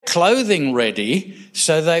clothing ready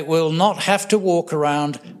so they will not have to walk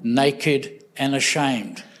around naked and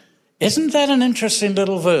ashamed. Isn't that an interesting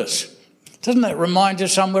little verse? Doesn't that remind you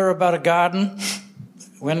somewhere about a garden?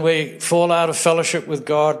 When we fall out of fellowship with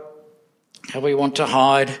God, how we want to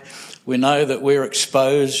hide. We know that we're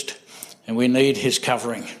exposed and we need his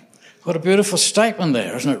covering. What a beautiful statement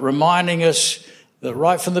there, isn't it? Reminding us that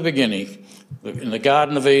right from the beginning, in the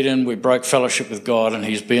Garden of Eden, we broke fellowship with God, and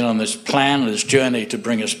he's been on this plan, this journey to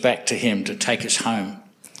bring us back to him, to take us home.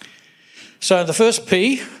 So the first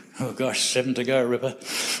P, 7 to go, Ripper.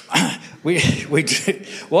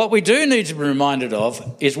 What we do need to be reminded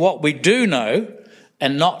of is what we do know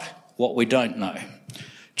and not what we don't know.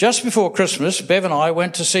 Just before Christmas, Bev and I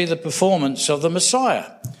went to see the performance of the Messiah.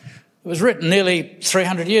 It was written nearly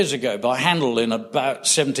 300 years ago by Handel in about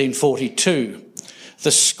 1742. The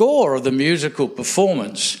score of the musical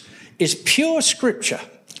performance is pure scripture.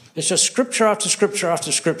 It's just scripture after scripture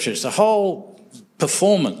after scripture. It's the whole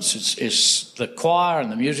performance. It's the choir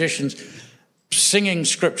and the musicians singing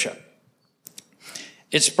scripture.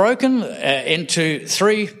 It's broken into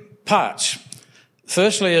three parts.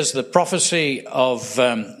 Firstly is the prophecy of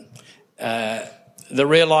the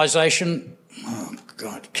realisation. Oh,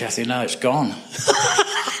 God, Kathy, no, it's gone.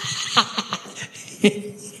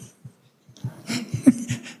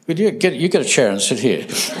 Would you get a chair and sit here?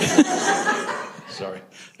 Sorry.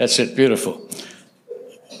 That's it, beautiful.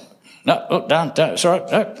 No, look, down. It's all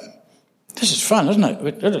right. No. This is fun, isn't it?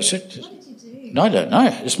 What did you no, I don't know.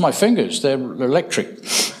 It's my fingers. They're electric.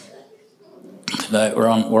 No, we're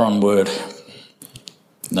on Word.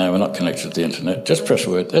 No, we're not connected to the internet. Just press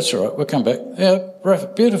Word. That's all right. We'll come back. Yeah,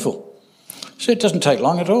 beautiful. See, it doesn't take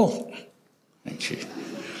long at all. Thank you.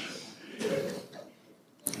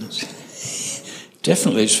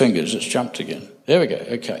 Definitely his fingers. It's jumped again. There we go.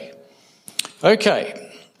 Okay.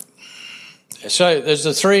 So there's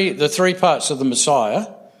the three parts of the Messiah.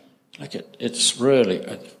 Look, it's really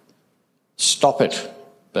stop it,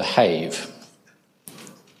 behave.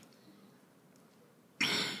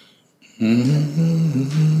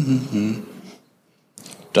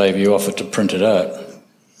 Dave, you offered to print it out.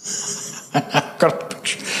 I've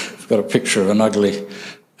got a picture of an ugly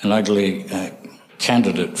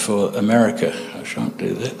candidate for America. I shan't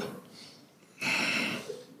do that.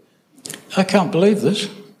 I can't believe this.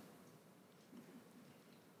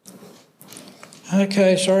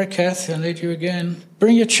 Okay, sorry, Kath, I need you again.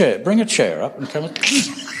 Bring a chair up and come.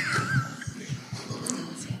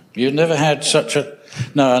 You've never had such a.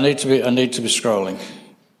 No, I need to be scrolling.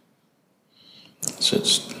 So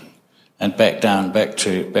and back down, back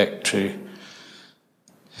to.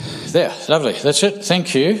 There, lovely. That's it.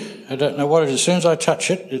 Thank you. I don't know what it is. As soon as I touch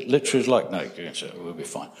it, it literally is like, no, so we'll be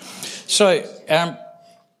fine. So,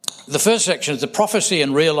 the first section is the prophecy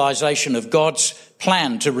and realisation of God's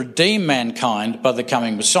plan to redeem mankind by the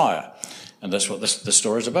coming Messiah. And that's what the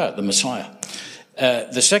story is about, the Messiah.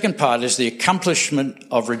 The second part is the accomplishment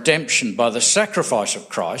of redemption by the sacrifice of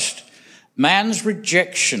Christ, man's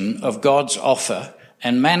rejection of God's offer,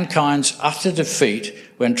 and mankind's utter defeat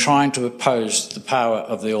when trying to oppose the power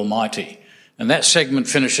of the Almighty. And that segment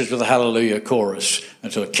finishes with a hallelujah chorus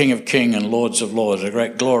unto a King of Kings and Lords of Lords, a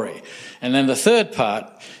great glory. And then the third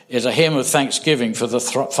part is a hymn of thanksgiving for the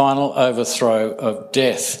final overthrow of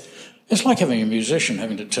death. It's like having a musician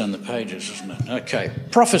having to turn the pages, isn't it? Okay,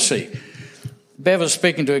 prophecy. Bev was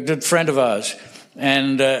speaking to a good friend of ours,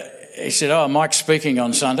 and he said, Mike's speaking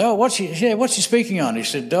on Sunday. What's he speaking on? He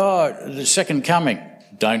said, the second coming.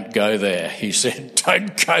 Don't go there. He said,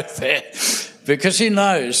 don't go there. Because he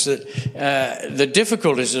knows that the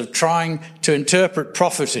difficulties of trying to interpret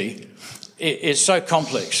prophecy is so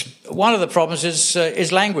complex. One of the problems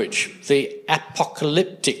is language, the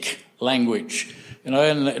apocalyptic language. You know,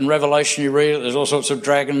 in Revelation you read it, there's all sorts of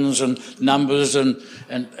dragons and numbers and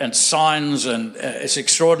signs, and it's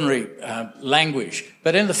extraordinary language.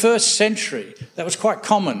 But in the first century, that was quite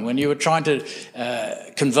common when you were trying to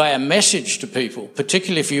convey a message to people,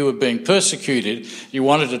 particularly if you were being persecuted, you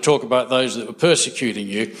wanted to talk about those that were persecuting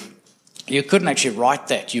you. You couldn't actually write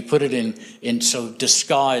that. You put it in sort of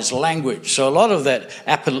disguised language. So a lot of that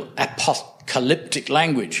apocalyptic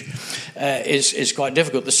language is quite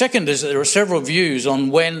difficult. The second is that there are several views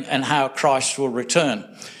on when and how Christ will return.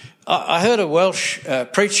 I heard a Welsh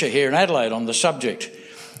preacher here in Adelaide on the subject.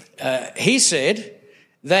 He said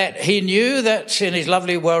that he knew that in his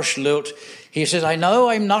lovely Welsh lilt, he says, I know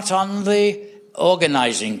I'm not on the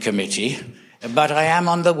organising committee, but I am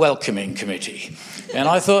on the welcoming committee. And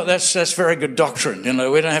I thought that's very good doctrine. You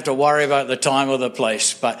know, we don't have to worry about the time or the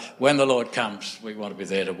place, but when the Lord comes, we want to be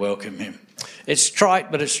there to welcome him. It's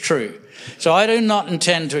trite, but it's true. So I do not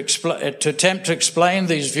intend to attempt to explain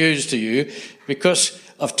these views to you because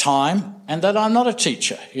of time, and that I'm not a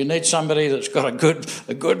teacher. You need somebody that's got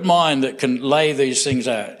a good mind that can lay these things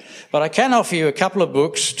out. But I can offer you a couple of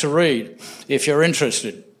books to read if you're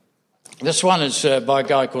interested. This one is by a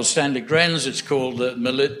guy called Stanley Grenz. It's called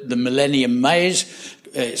The Millennium Maze.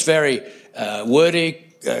 It's very wordy,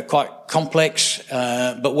 quite complex,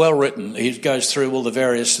 but well written. He goes through all the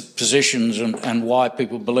various positions and why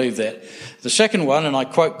people believe that. The second one, and I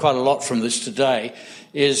quote quite a lot from this today,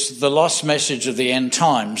 is The Lost Message of the End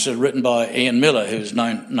Times, written by Ian Miller, who's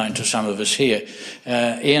known to some of us here.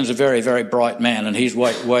 Ian's a very, very bright man, and he's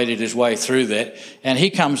waded his way through that, and he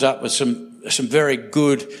comes up with some very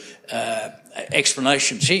good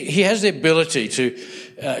explanations. He has the ability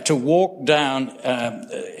to walk down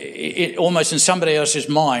it almost in somebody else's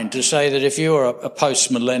mind, to say that if you are a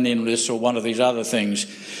post-millennialist or one of these other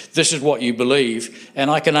things, this is what you believe,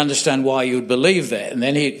 and I can understand why you would believe that. And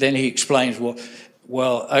then he explains,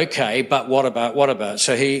 well, okay, but what about?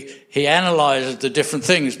 So he analyses the different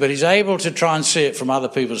things, but he's able to try and see it from other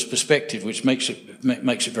people's perspective, which makes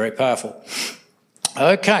it very powerful.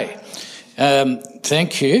 Okay,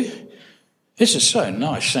 thank you. This is so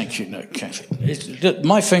nice. Thank you, Kathy.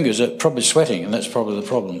 My fingers are probably sweating, and that's probably the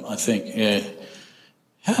problem, I think. Yeah,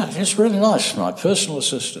 it's really nice. My personal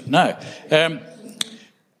assistant. No.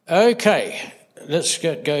 Okay, let's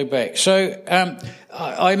go back. So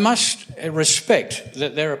I must respect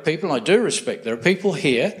that there are people, I do respect, there are people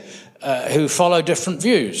here who follow different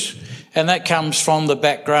views. And that comes from the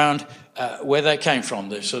background where they came from,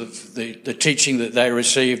 the sort of the teaching that they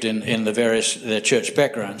received in their church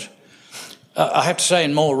backgrounds. I have to say,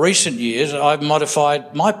 in more recent years, I've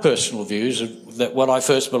modified my personal views of that what I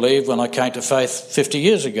first believed when I came to faith 50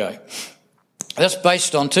 years ago. That's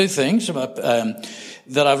based on two things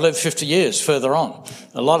that I've lived 50 years further on.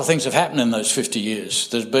 A lot of things have happened in those 50 years.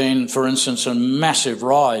 There's been, for instance, a massive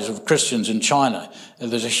rise of Christians in China.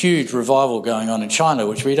 There's a huge revival going on in China,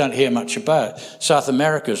 which we don't hear much about. South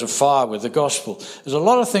America is afire with the gospel. There's a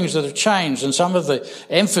lot of things that have changed, and some of the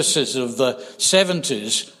emphasis of the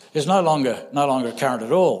 70s is no longer current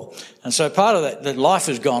at all. And so part of that life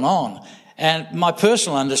has gone on. And my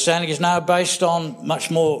personal understanding is now based on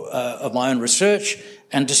much more of my own research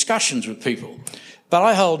and discussions with people. But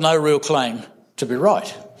I hold no real claim to be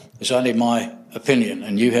right. It's only my opinion,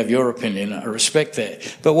 and you have your opinion. I respect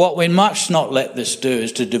that. But what we must not let this do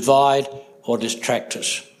is to divide or distract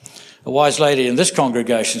us. A wise lady in this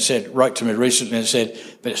congregation wrote to me recently and said,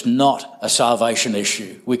 but it's not a salvation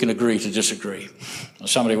issue. We can agree to disagree. And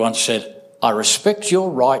somebody once said, I respect your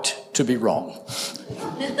right to be wrong.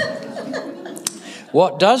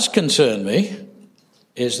 What does concern me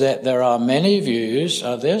is that there are many views,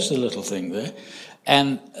 there's the little thing there,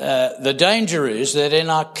 and the danger is that in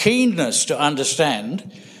our keenness to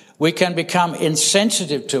understand, we can become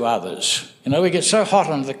insensitive to others. You know, we get so hot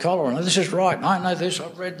under the collar, and this is right, I know this,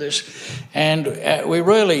 I've read this, and we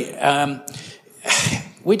really,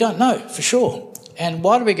 we don't know for sure. And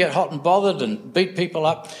why do we get hot and bothered and beat people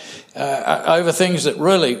up over things that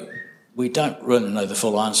really we don't really know the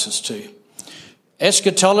full answers to?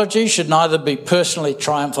 Eschatology should neither be personally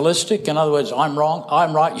triumphalistic, in other words, I'm wrong,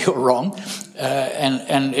 I'm right, you're wrong,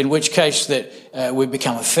 and in which case that we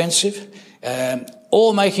become offensive,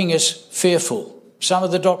 or making us fearful. Some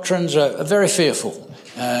of the doctrines are very fearful,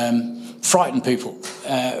 frighten people.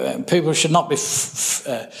 People should not be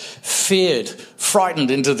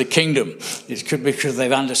frightened into the kingdom. It could be because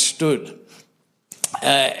they've understood.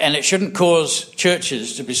 And it shouldn't cause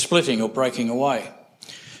churches to be splitting or breaking away.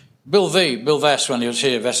 Bill Vass, when he was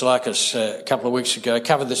here, Vasilakis, a couple of weeks ago,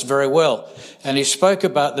 covered this very well. And he spoke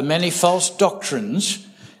about the many false doctrines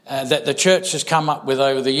that the church has come up with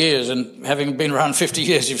over the years. And having been around 50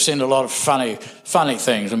 years, you've seen a lot of funny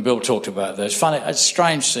things. And Bill talked about those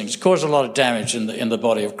strange things. Caused a lot of damage in the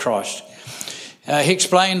body of Christ. He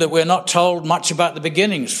explained that we're not told much about the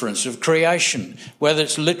beginnings, for instance, of creation, whether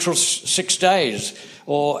it's literal 6 days,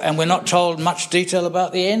 and we're not told much detail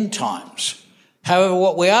about the end times. However,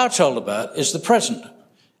 what we are told about is the present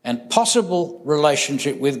and possible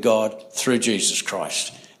relationship with God through Jesus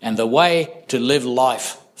Christ and the way to live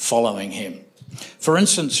life following him. For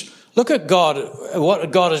instance, look at what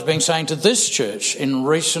God has been saying to this church in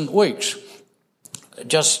recent weeks.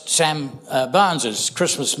 Just Sam Barnes's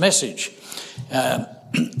Christmas message.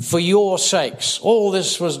 For your sakes, all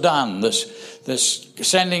this was done, this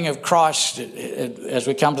sending of Christ, as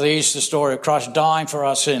we come to the Easter story of Christ dying for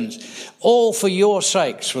our sins, all for your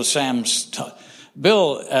sakes was Sam's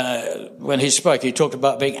Bill, when he spoke, he talked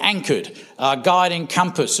about being anchored, our guiding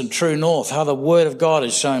compass and true north, how the Word of God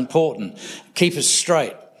is so important, keep us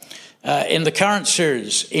straight. In the current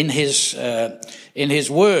series, in his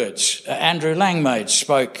words, Andrew Langmaid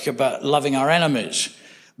spoke about loving our enemies.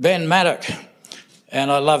 Ben Maddock,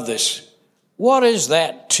 and I love this, what is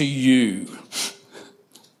that to you?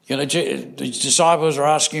 The disciples are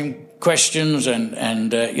asking questions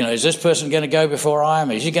and is this person going to go before I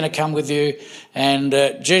am? Is he going to come with you? And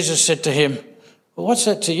Jesus said to him, well, what's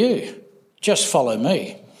that to you? Just follow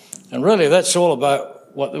me. And really that's all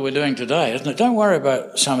about what we're doing today, isn't it? Don't worry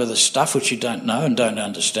about some of the stuff which you don't know and don't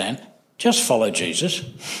understand. Just follow Jesus.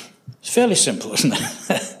 It's fairly simple, isn't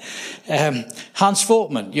it? Hans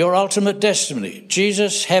Fortman, Your Ultimate Destiny,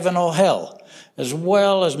 Jesus, Heaven or Hell, as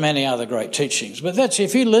well as many other great teachings. But that's,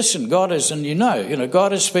 if you listen, God is, and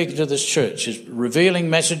God is speaking to this church. He's revealing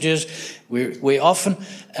messages. We often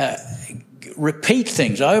repeat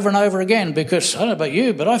things over and over again because, I don't know about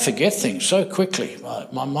you, but I forget things so quickly.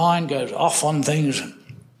 My mind goes off on things.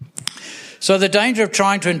 So the danger of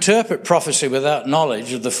trying to interpret prophecy without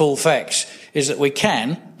knowledge of the full facts is that we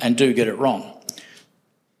can and do get it wrong.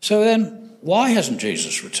 So then, why hasn't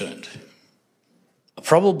Jesus returned? A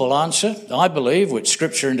probable answer, I believe, which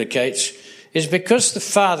Scripture indicates, is because the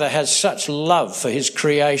Father has such love for his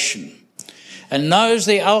creation and knows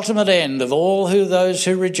the ultimate end of all those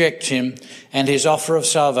who reject him, and his offer of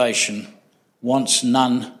salvation wants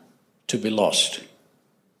none to be lost.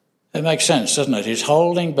 That makes sense, doesn't it? He's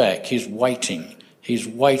holding back. He's waiting. He's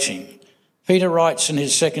waiting. Peter writes in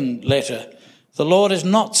his second letter, the Lord is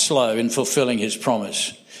not slow in fulfilling his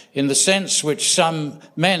promise, in the sense which some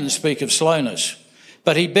men speak of slowness,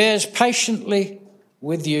 but he bears patiently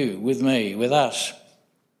with you, with me, with us.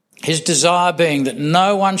 His desire being that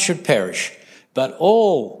no one should perish, but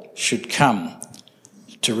all should come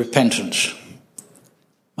to repentance.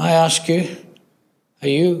 May I ask you, are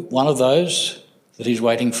you one of those that he's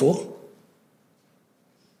waiting for?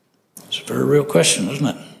 It's a very real question, isn't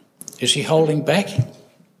it? Is he holding back?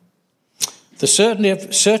 The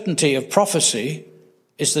certainty of prophecy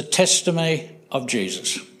is the testimony of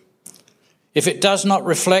Jesus. If it does not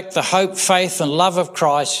reflect the hope, faith and love of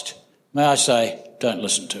Christ, may I say, don't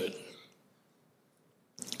listen to it.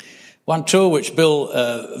 One tool which Bill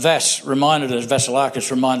Vasilakis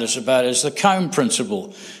reminded us about is the cone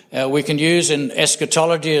principle. We can use in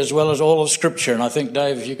eschatology as well as all of Scripture, and I think,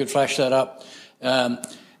 Dave, if you could flash that up, in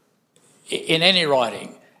any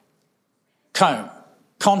writing. Cone,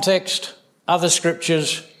 context, other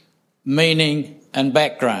Scriptures, meaning and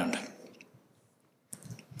background.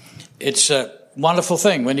 It's a wonderful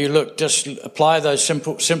thing when you look, just apply those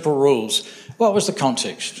simple rules. What was the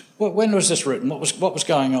context? When was this written? What was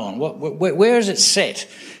going on? Where is it set?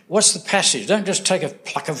 What's the passage? Don't just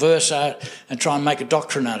pluck a verse out and try and make a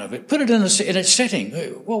doctrine out of it. Put it in its setting.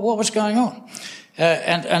 What was going on?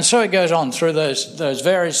 And so it goes on through those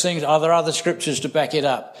various things. Are there other Scriptures to back it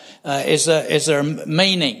up? Is there a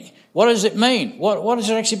meaning? What does it mean? What is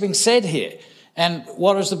actually being said here? And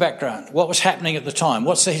what is the background? What was happening at the time?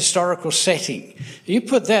 What's the historical setting? You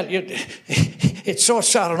put that, it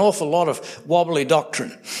sorts out an awful lot of wobbly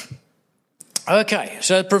doctrine. Okay,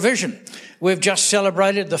 so provision. We've just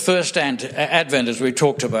celebrated the first Advent, as we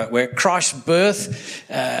talked about, where Christ's birth,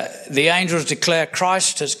 the angels declare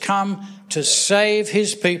Christ has come to save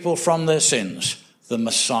his people from their sins, the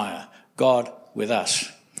Messiah, God with us.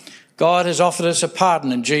 God has offered us a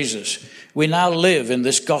pardon in Jesus. We now live in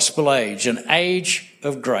this gospel age, an age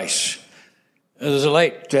of grace. There's a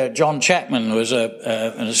late John Chapman, who was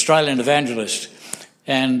an Australian evangelist,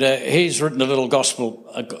 and he's written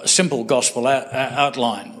a simple gospel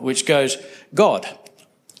outline, which goes, God.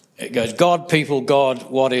 It goes, God, people, God,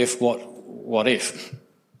 what if, what if?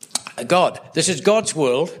 God, this is God's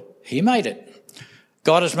world. He made it.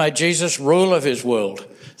 God has made Jesus ruler of his world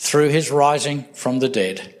through his rising from the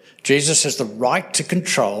dead. Jesus has the right to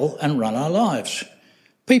control and run our lives.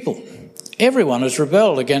 People, everyone has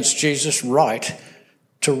rebelled against Jesus' right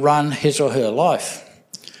to run his or her life.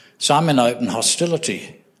 Some in open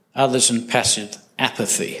hostility, others in passive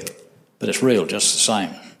apathy. But it's real just the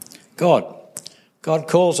same. God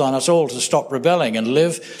calls on us all to stop rebelling and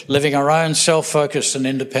living our own self-focused and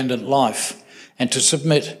independent life, and to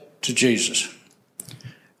submit to Jesus.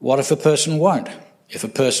 What if a person won't? If a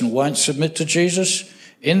person won't submit to Jesus,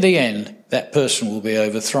 in the end, that person will be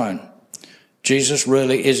overthrown. Jesus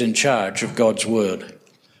really is in charge of God's world.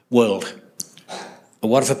 But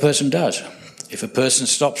what if a person does? If a person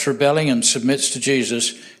stops rebelling and submits to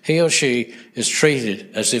Jesus, he or she is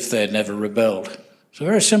treated as if they had never rebelled. It's a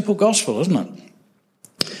very simple gospel, isn't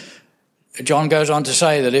it? John goes on to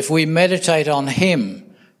say that if we meditate on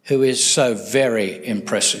him who is so very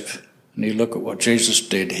impressive, and you look at what Jesus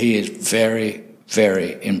did, he is very,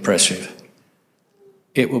 very impressive.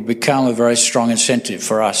 It will become a very strong incentive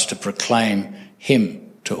for us to proclaim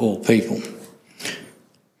him to all people.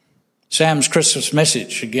 Sam's Christmas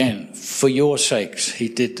message, again, for your sakes, he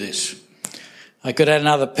did this. I could add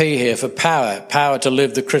another P here for power to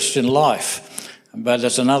live the Christian life. But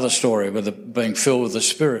that's another story with being filled with the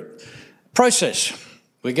Spirit. Process,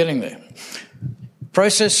 we're getting there.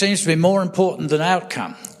 Process seems to be more important than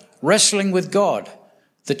outcome. Wrestling with God,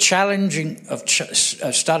 the challenging of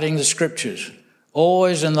studying the Scriptures,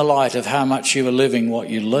 always in the light of how much you are living what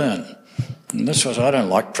you learn. And this was, I don't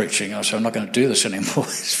like preaching, so I'm not going to do this anymore.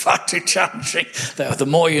 It's far too challenging. The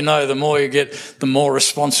more you know, the more you get, the more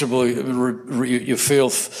responsible you feel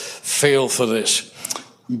for this.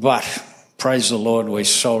 But praise the Lord, we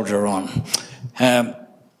soldier on.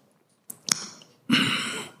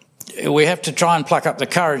 We have to try and pluck up the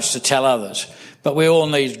courage to tell others, but we all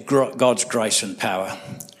need God's grace and power.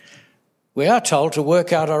 We are told to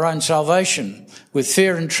work out our own salvation with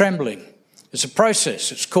fear and trembling. It's a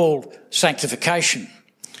process. It's called sanctification,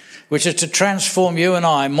 which is to transform you and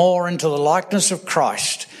I more into the likeness of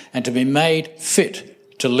Christ and to be made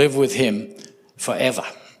fit to live with him forever.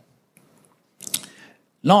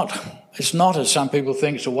 It's not, as some people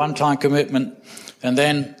think, it's a one-time commitment and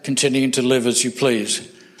then continuing to live as you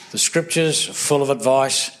please. The Scriptures are full of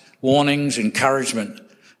advice, warnings, encouragement.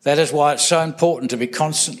 That is why it's so important to be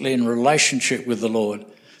constantly in relationship with the Lord,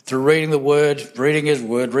 through reading the Word, reading his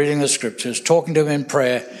Word, reading the Scriptures, talking to him in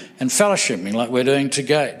prayer and fellowshipping like we're doing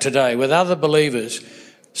today with other believers,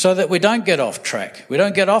 so that we don't get off track, we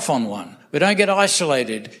don't get off on one, we don't get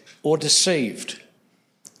isolated or deceived.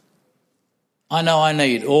 I know I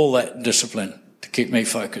need all that discipline to keep me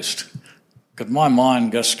focused. Because my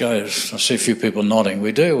mind just goes, I see a few people nodding.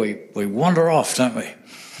 We do, we wander off, don't we?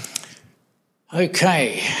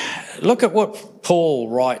 Okay, look at what Paul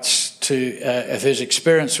writes of his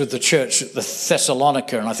experience with the church at the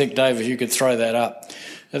Thessalonica, and I think, David, you could throw that up.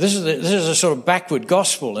 Now, this is a sort of backward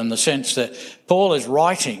gospel in the sense that Paul is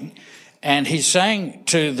writing and he's saying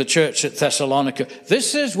to the church at Thessalonica,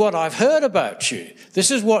 this is what I've heard about you.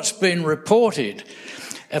 This is what's been reported.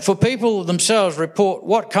 For people themselves report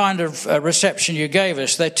what kind of reception you gave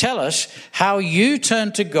us. They tell us how you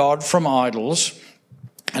turned to God from idols.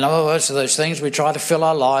 In other words, those things we try to fill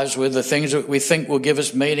our lives with, the things that we think will give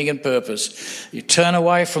us meaning and purpose. You turn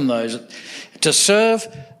away from those to serve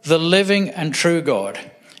the living and true God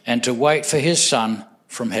and to wait for his Son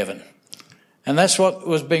from heaven. And that's what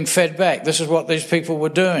was being fed back. This is what these people were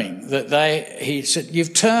doing. He said,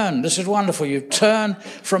 you've turned, this is wonderful, you've turned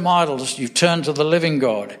from idols, you've turned to the living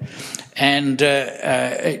God. And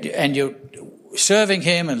you're serving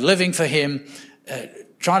him and living for him,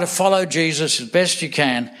 trying to follow Jesus as best you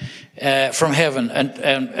can from heaven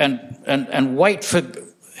and wait for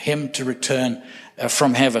him to return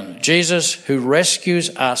from heaven. Jesus who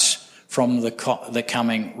rescues us from the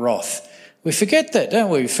coming wrath. We forget that, don't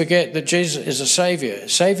we? We forget that Jesus is a saviour.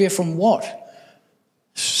 Saviour from what?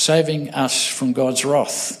 Saving us from God's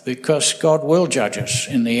wrath, because God will judge us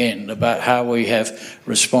in the end about how we have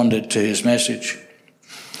responded to his message.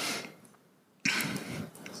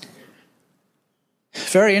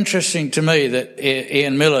 Very interesting to me that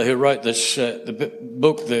Ian Miller, who wrote this the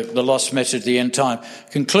book, The Lost Message, The End Time,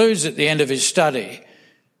 concludes at the end of his study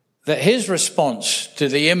that his response to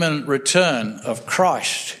the imminent return of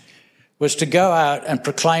Christ was to go out and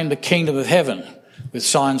proclaim the kingdom of heaven with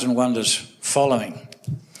signs and wonders following.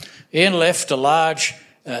 Ian left a large,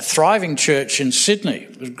 thriving church in Sydney.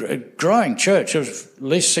 It was a growing church. It was at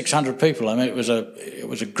least 600 people. I mean, it was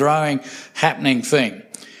a growing, happening thing.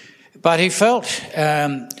 But he felt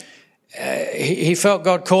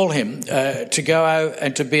God call him to go out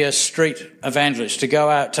and to be a street evangelist, to go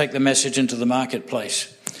out, take the message into the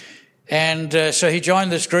marketplace. And so he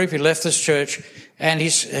joined this group. He left this church. And he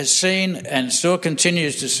has seen and still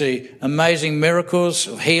continues to see amazing miracles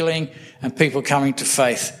of healing and people coming to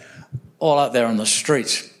faith all out there on the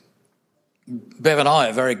streets. Bev and I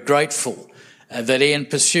are very grateful that Ian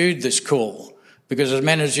pursued this call, because as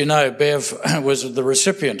many as you know, Bev was the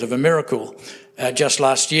recipient of a miracle just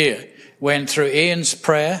last year when, through Ian's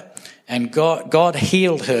prayer, and God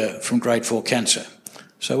healed her from grade 4 cancer.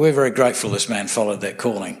 So we're very grateful this man followed that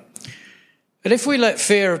calling. But if we let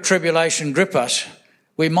fear of tribulation grip us,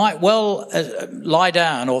 we might well lie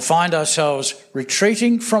down or find ourselves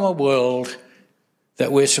retreating from a world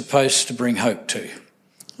that we're supposed to bring hope to.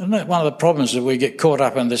 Isn't that one of the problems, that we get caught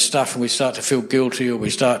up in this stuff and we start to feel guilty, or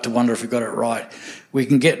we start to wonder if we got it right? We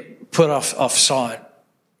can get put offside.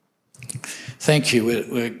 Thank you.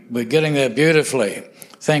 We're getting there beautifully.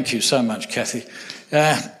 Thank you so much, Kathy.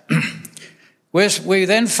 We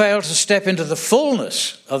then fail to step into the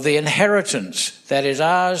fullness of the inheritance that is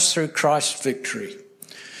ours through Christ's victory.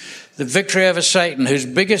 The victory over Satan, whose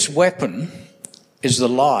biggest weapon is the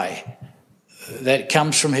lie that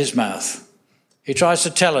comes from his mouth. He tries to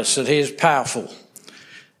tell us that he is powerful.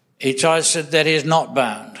 He tries to, that he is not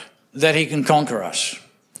bound, that he can conquer us.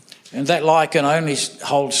 And that lie can only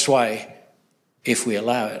hold sway if we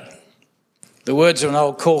allow it. The words of an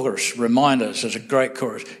old chorus remind us, as a great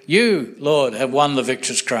chorus, "You, Lord, have won the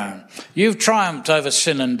victor's crown. You've triumphed over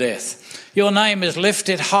sin and death. Your name is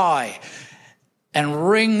lifted high and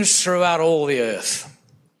rings throughout all the earth.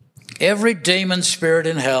 Every demon spirit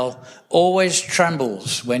in hell always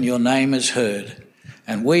trembles when your name is heard.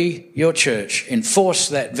 And we, your church, enforce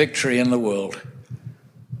that victory in the world.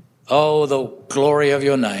 Oh, the glory of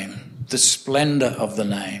your name, the splendour of the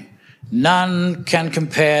name. None can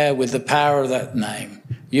compare with the power of that name.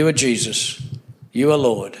 You are Jesus. You are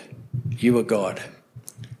Lord. You are God."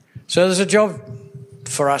 So there's a job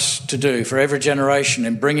for us to do, for every generation,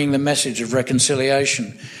 in bringing the message of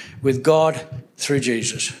reconciliation with God through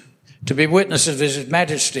Jesus, to be witnesses of his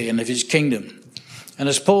majesty and of his kingdom. And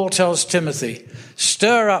as Paul tells Timothy,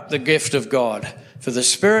 stir up the gift of God, for the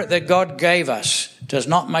Spirit that God gave us does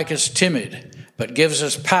not make us timid, but gives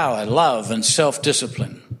us power, love, and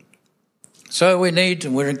self-discipline. So we need,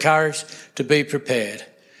 and we're encouraged to be prepared.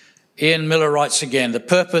 Ian Miller writes again, the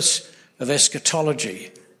purpose of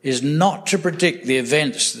eschatology is not to predict the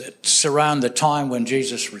events that surround the time when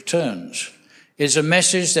Jesus returns. It's a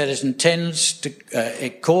message that intends to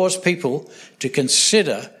cause people to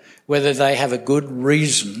consider whether they have a good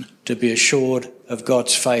reason to be assured of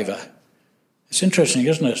God's favour. It's interesting,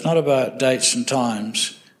 isn't it? It's not about dates and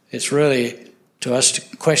times. It's really to us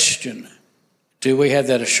to question, do we have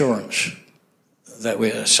that assurance that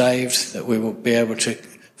we are saved, that we will be able to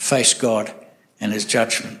face God and his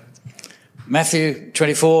judgment? Matthew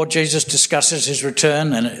 24, Jesus discusses his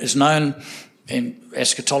return, and it is known in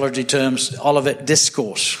eschatology terms, Olivet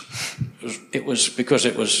Discourse. It was because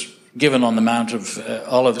it was given on the Mount of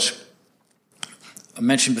Olives. I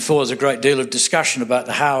mentioned before there's a great deal of discussion about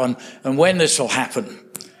the how and when this will happen.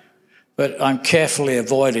 But I'm carefully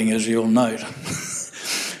avoiding, as you'll note,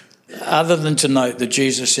 other than to note that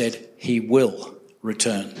Jesus said he will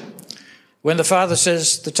return when the Father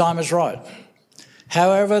says the time is right.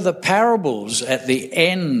 However, the parables at the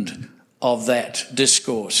end of that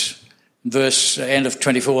discourse, end of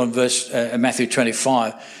 24 and Matthew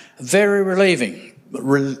 25, very revealing.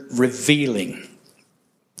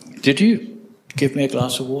 Did you give me a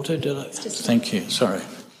glass of water? Did I? Thank you. Sorry.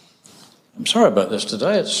 I'm sorry about this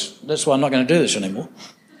today. That's why I'm not going to do this anymore.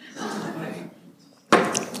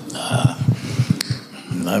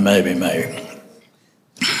 No, maybe.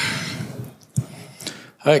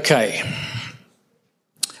 Okay.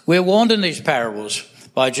 We're warned in these parables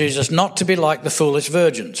by Jesus not to be like the foolish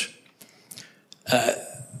virgins.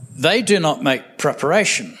 They do not make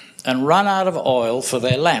preparation and run out of oil for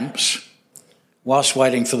their lamps whilst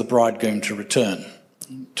waiting for the bridegroom to return.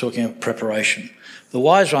 Talking of preparation. The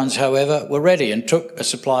wise ones, however, were ready and took a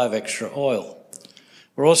supply of extra oil.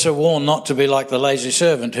 We're also warned not to be like the lazy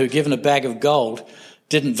servant who, given a bag of gold,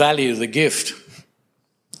 didn't value the gift.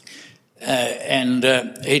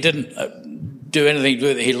 He didn't do anything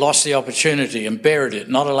with it. He lost the opportunity and buried it,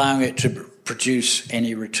 not allowing it to produce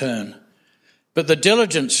any return. But the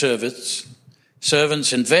diligent servants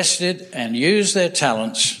invested and used their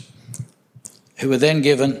talents, who were then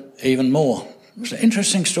given even more. It's an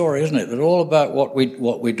interesting story, isn't it? But all about what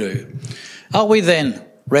we do. Are we then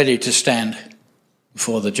ready to stand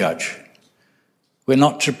before the judge? We're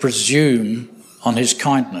not to presume on his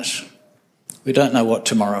kindness. We don't know what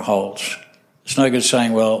tomorrow holds. It's no good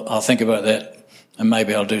saying, well, I'll think about that and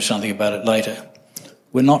maybe I'll do something about it later.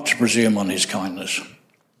 We're not to presume on his kindness.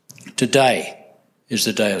 Today is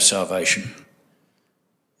the day of salvation.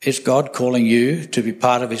 Is God calling you to be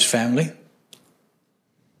part of his family?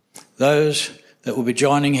 Those that will be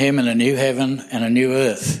joining him in a new heaven and a new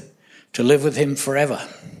earth to live with him forever.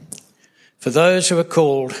 For those who are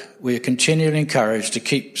called, we are continually encouraged to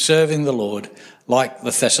keep serving the Lord like the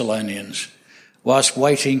Thessalonians, whilst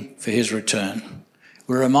waiting for his return.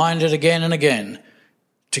 We're reminded again and again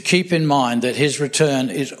to keep in mind that his return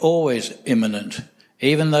is always imminent,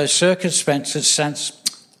 even though circumstances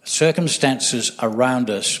around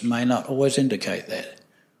us may not always indicate that.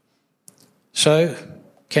 So,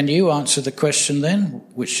 can you answer the question then,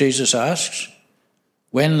 which Jesus asks?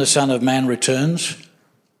 When the Son of Man returns,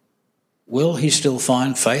 will he still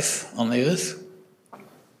find faith on the earth?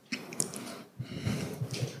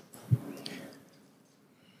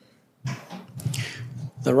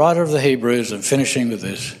 The writer of the Hebrews, and finishing with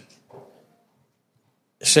this,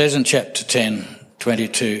 says in chapter 10,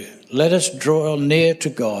 22, let us draw near to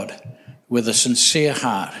God with a sincere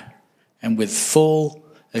heart and with full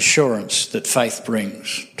assurance that faith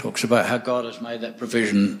brings. Talks about how God has made that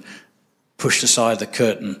provision, pushed aside the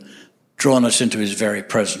curtain, drawn us into his very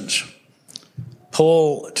presence.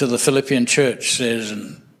 Paul to the Philippian church says,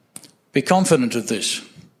 and be confident of this,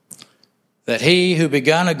 that he who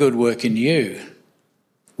began a good work in you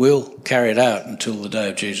will carry it out until the day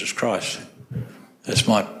of Jesus Christ. That's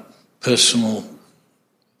my personal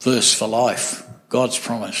verse for life. God's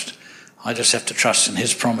promised. I just have to trust in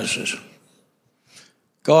his promises.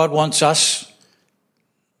 God wants us,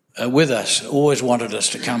 with us, always wanted us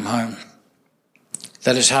to come home.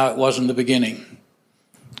 That is how it was in the beginning.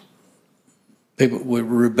 We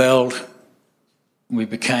rebelled, we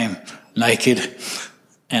became naked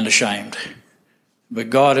and ashamed. But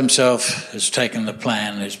God himself has taken the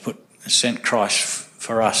plan, has sent Christ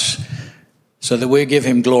for us so that we give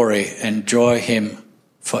him glory and enjoy him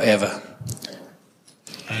forever.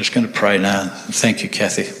 I'm just going to pray now. Thank you,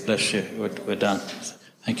 Kathy. Bless you. We're done.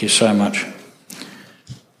 Thank you so much.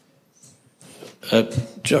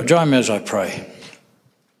 Join me as I pray.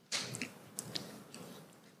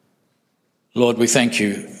 Lord, we thank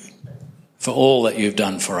you for all that you've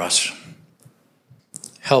done for us.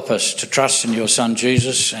 Help us to trust in your Son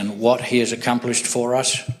Jesus and what he has accomplished for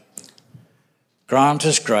us. Grant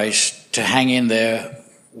us grace to hang in there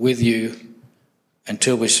with you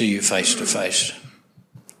until we see you face to face.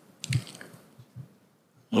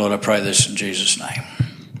 Lord, I pray this in Jesus' name.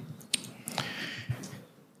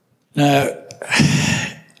 Now,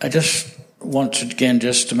 I just want to, again,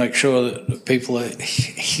 just to make sure that people are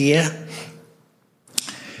here,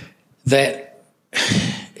 that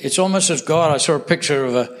it's almost as God, I saw a picture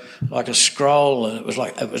of a scroll, and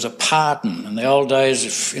it was a pardon. In the old days,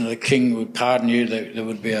 if the king would pardon you, there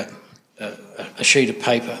would be a sheet of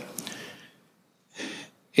paper.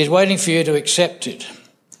 He's waiting for you to accept it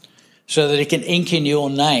so that he can ink in your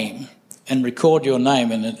name and record your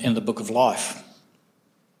name in the book of life.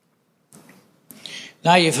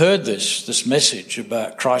 Now you've heard this message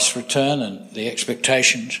about Christ's return and the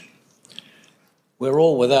expectations. We're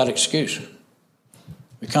all without excuse.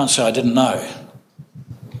 We can't say, I didn't know.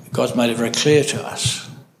 God's made it very clear to us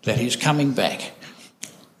that he's coming back,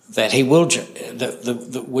 that he will,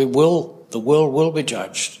 the world will be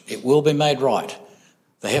judged. It will be made right.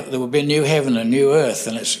 There will be a new heaven, a new earth,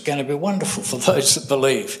 and it's going to be wonderful for those that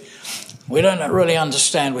believe. We don't really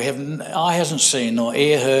understand. Eye hasn't seen, nor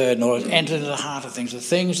ear heard, nor entered into the heart of things, the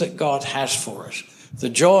things that God has for us. The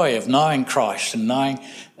joy of knowing Christ and knowing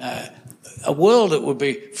a world that would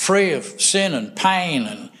be free of sin and pain,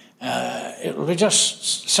 and it will be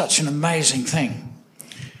just such an amazing thing.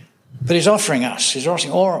 But he's offering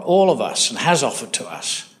all of us, and has offered to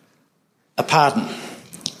us, a pardon.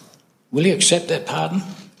 Will you accept that pardon?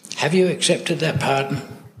 Have you accepted that pardon?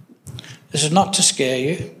 This is not to scare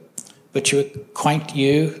you, but to acquaint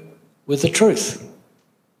you with the truth.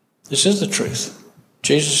 This is the truth.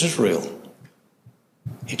 Jesus is real.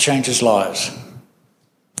 He changes lives.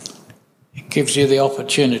 He gives you the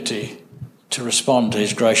opportunity to respond to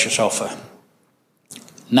his gracious offer.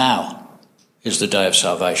 Now is the day of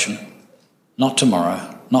salvation. Not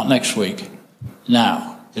tomorrow, not next week.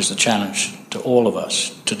 Now is the challenge to all of us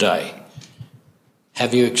today.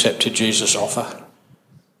 Have you accepted Jesus' offer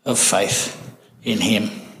of faith in him?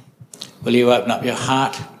 Will you open up your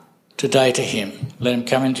heart today to him? Let him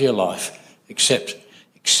come into your life.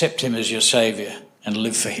 Accept him as your Saviour and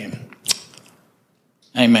live for him.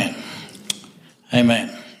 Amen.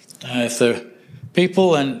 Amen. If there are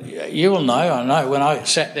people, and you will know, I know when I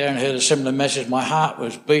sat there and heard a similar message, my heart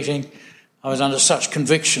was beating. I was under such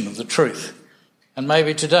conviction of the truth. And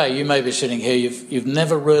maybe today you may be sitting here, you've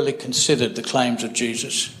never really considered the claims of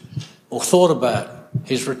Jesus or thought about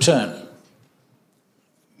his return.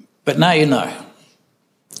 But now you know.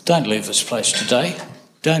 Don't leave this place today.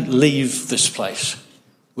 Don't leave this place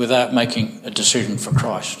without making a decision for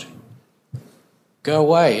Christ. Go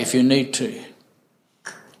away if you need to.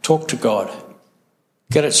 Talk to God.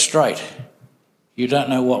 Get it straight. You don't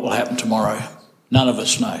know what will happen tomorrow. None of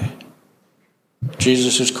us know.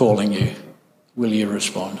 Jesus is calling you. Will you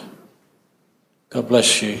respond? God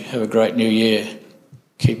bless you. Have a great new year.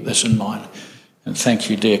 Keep this in mind. And thank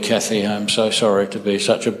you, dear Kathy. I'm so sorry to be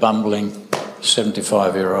such a bumbling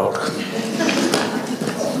 75-year-old.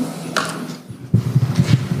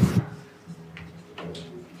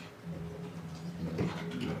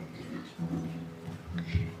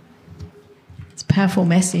 It's a powerful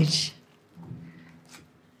message.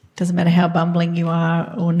 Doesn't matter how bumbling you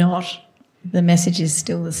are or not. the message is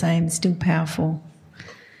still the same, still powerful.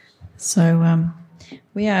 So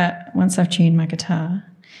we are, once I've tuned my guitar,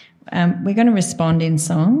 we're going to respond in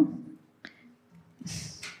song.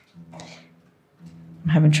 I'm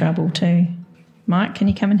having trouble too. Mike, can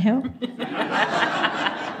you come and help?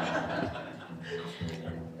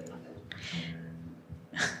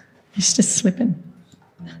 It's just slipping.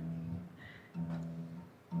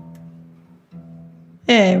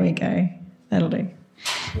 There we go. That'll do.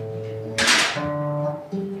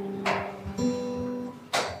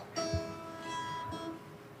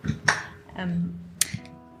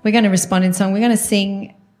 We're going to respond in song. We're going to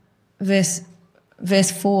sing verse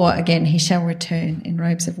 4 again. He shall return in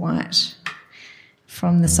robes of white,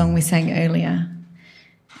 from the song we sang earlier.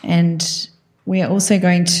 And we are also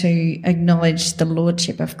going to acknowledge the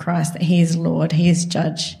lordship of Christ, that he is Lord, he is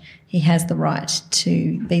judge, he has the right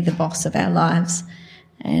to be the boss of our lives.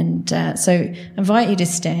 And so I invite you to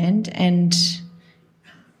stand and,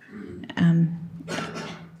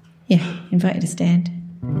 invite you to stand.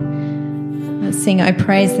 Let's sing, "Oh,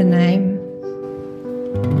 praise the name."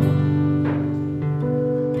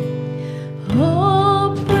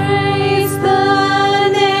 Oh, praise the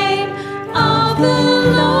name of the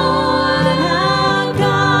Lord our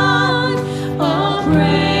God. Oh,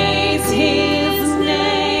 praise his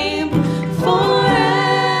name forevermore.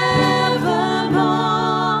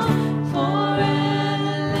 For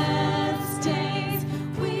endless days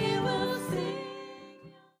we will sing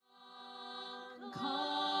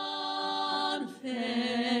confidence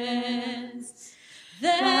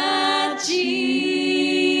that Jesus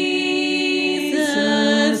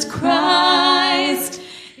Christ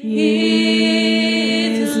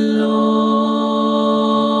is Lord.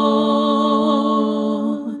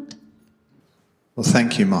 Well,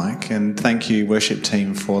 thank you, Mike, and thank you, worship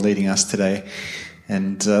team, for leading us today.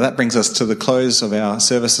 And that brings us to the close of our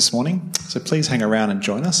service this morning. So please hang around and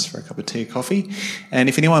join us for a cup of tea or coffee. And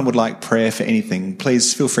if anyone would like prayer for anything,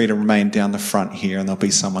 please feel free to remain down the front here, and there'll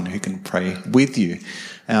be someone who can pray with you.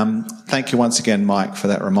 Thank you once again, Mike, for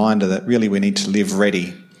that reminder that really we need to live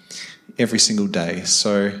ready every single day.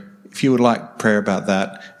 So if you would like prayer about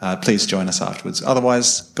that, please join us afterwards.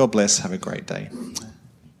 Otherwise, God bless. Have a great day.